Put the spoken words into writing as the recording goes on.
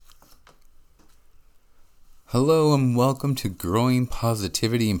Hello and welcome to Growing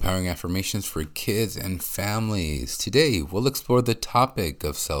Positivity, Empowering Affirmations for Kids and Families. Today, we'll explore the topic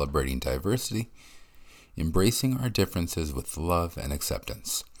of celebrating diversity, embracing our differences with love and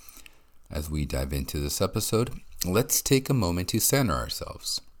acceptance. As we dive into this episode, let's take a moment to center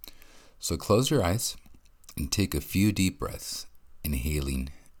ourselves. So close your eyes and take a few deep breaths, inhaling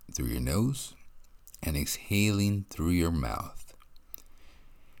through your nose and exhaling through your mouth.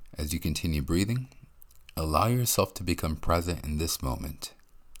 As you continue breathing, allow yourself to become present in this moment.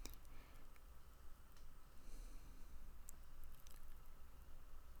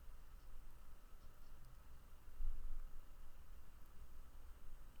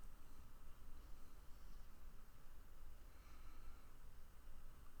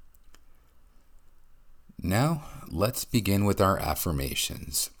 Now, let's begin with our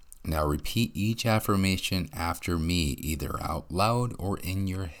affirmations. Now, repeat each affirmation after me, either out loud or in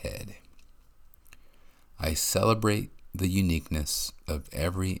your head. I celebrate the uniqueness of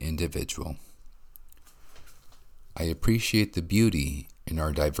every individual. I appreciate the beauty in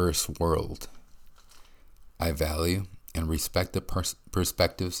our diverse world. I value and respect the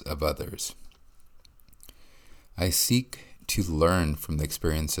perspectives of others. I seek to learn from the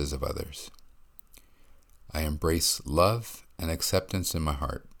experiences of others. I embrace love and acceptance in my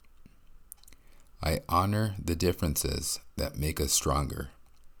heart. I honor the differences that make us stronger.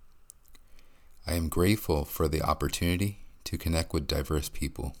 I am grateful for the opportunity to connect with diverse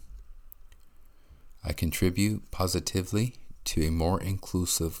people. I contribute positively to a more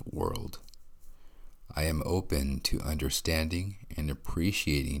inclusive world. I am open to understanding and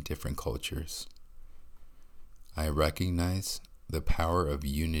appreciating different cultures. I recognize the power of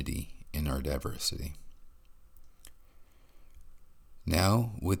unity in our diversity.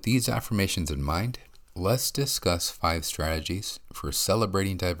 Now, with these affirmations in mind, let's discuss 5 strategies for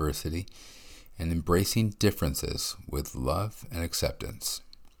celebrating diversity and embracing differences with love and acceptance.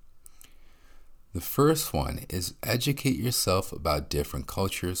 The first one is educate yourself about different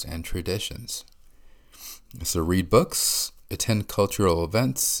cultures and traditions. So read books, attend cultural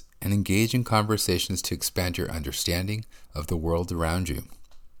events, and engage in conversations to expand your understanding of the world around you.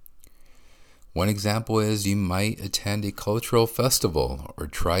 One example is you might attend a cultural festival or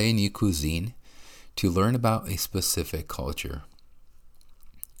try a new cuisine to learn about a specific culture.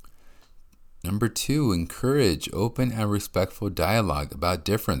 Number 2, encourage open and respectful dialogue about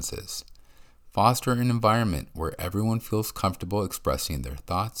differences. Foster an environment where everyone feels comfortable expressing their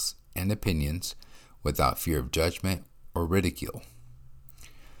thoughts and opinions without fear of judgment or ridicule.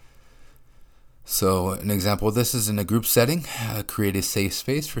 So, an example of this is in a group setting. Create a safe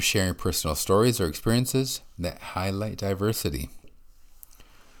space for sharing personal stories or experiences that highlight diversity.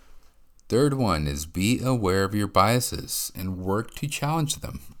 Third one is be aware of your biases and work to challenge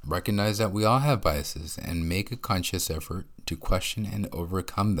them. Recognize that we all have biases and make a conscious effort to question and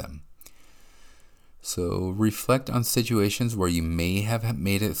overcome them. So reflect on situations where you may have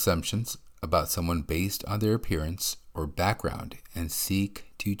made assumptions about someone based on their appearance or background and seek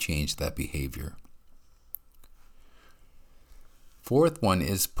to change that behavior. Fourth one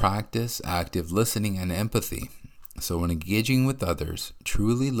is practice active listening and empathy. So when engaging with others,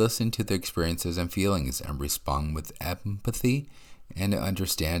 truly listen to their experiences and feelings and respond with empathy and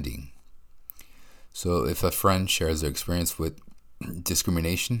understanding. So if a friend shares their experience with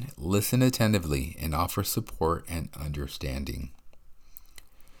discrimination, listen attentively and offer support and understanding.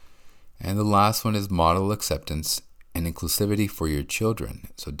 And the last one is model acceptance and inclusivity for your children.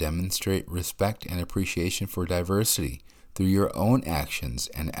 So demonstrate respect and appreciation for diversity through your own actions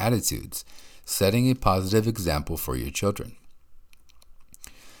and attitudes, setting a positive example for your children.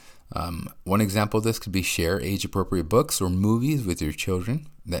 One example of this could be share age-appropriate books or movies with your children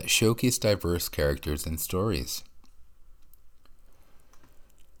that showcase diverse characters and stories.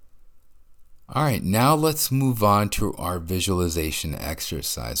 All right, now let's move on to our visualization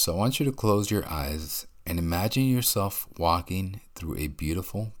exercise. So I want you to close your eyes and imagine yourself walking through a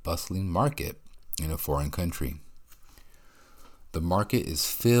beautiful, bustling market in a foreign country. The market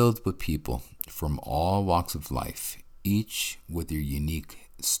is filled with people from all walks of life, each with their unique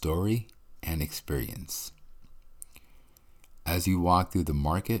story and experience. As you walk through the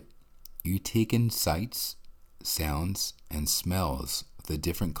market, you take in sights, sounds, and smells of the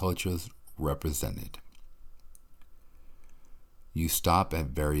different cultures represented. You stop at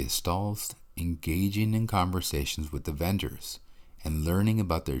various stalls, engaging in conversations with the vendors and learning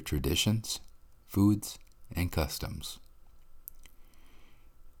about their traditions, foods, and customs.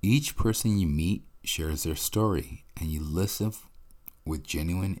 Each person you meet shares their story, and you listen with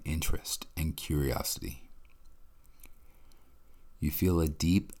genuine interest and curiosity. You feel a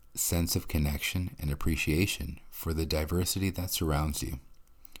deep sense of connection and appreciation for the diversity that surrounds you,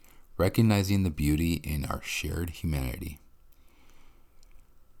 recognizing the beauty in our shared humanity.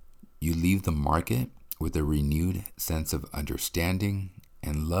 You leave the market with a renewed sense of understanding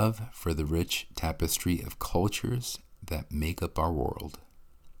and love for the rich tapestry of cultures that make up our world.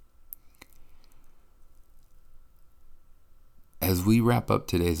 As we wrap up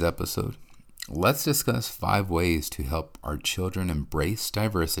today's episode, let's discuss 5 ways to help our children embrace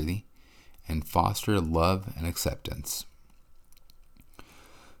diversity and foster love and acceptance.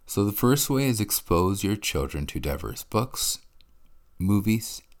 So the first way is expose your children to diverse books,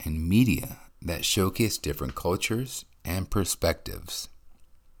 movies, and media that showcase different cultures and perspectives.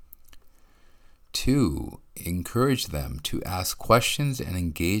 2, encourage them to ask questions and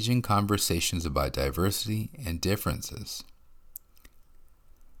engage in conversations about diversity and differences.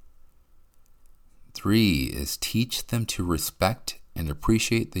 3 is teach them to respect and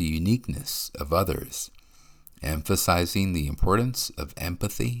appreciate the uniqueness of others, emphasizing the importance of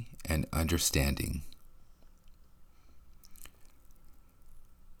empathy and understanding.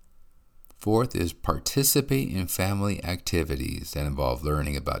 4th is participate in family activities that involve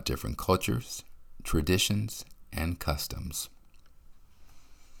learning about different cultures, traditions, and customs.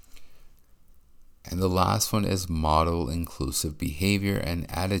 And the last one is model inclusive behavior and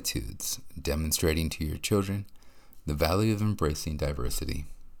attitudes, demonstrating to your children the value of embracing diversity.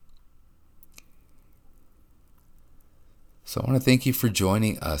 So I want to thank you for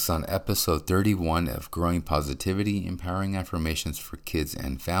joining us on episode 31 of Growing Positivity, Empowering Affirmations for Kids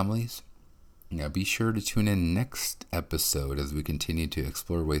and Families. Now be sure to tune in next episode as we continue to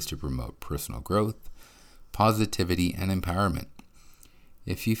explore ways to promote personal growth, positivity, and empowerment.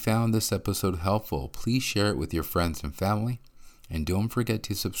 If you found this episode helpful, please share it with your friends and family, and don't forget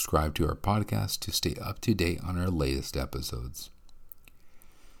to subscribe to our podcast to stay up to date on our latest episodes.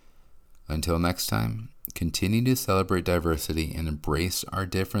 Until next time, continue to celebrate diversity and embrace our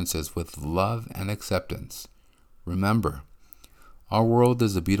differences with love and acceptance. Remember, our world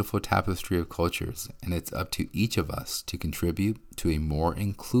is a beautiful tapestry of cultures, and it's up to each of us to contribute to a more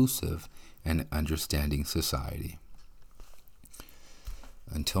inclusive and understanding society.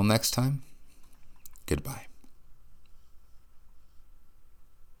 Until next time, goodbye.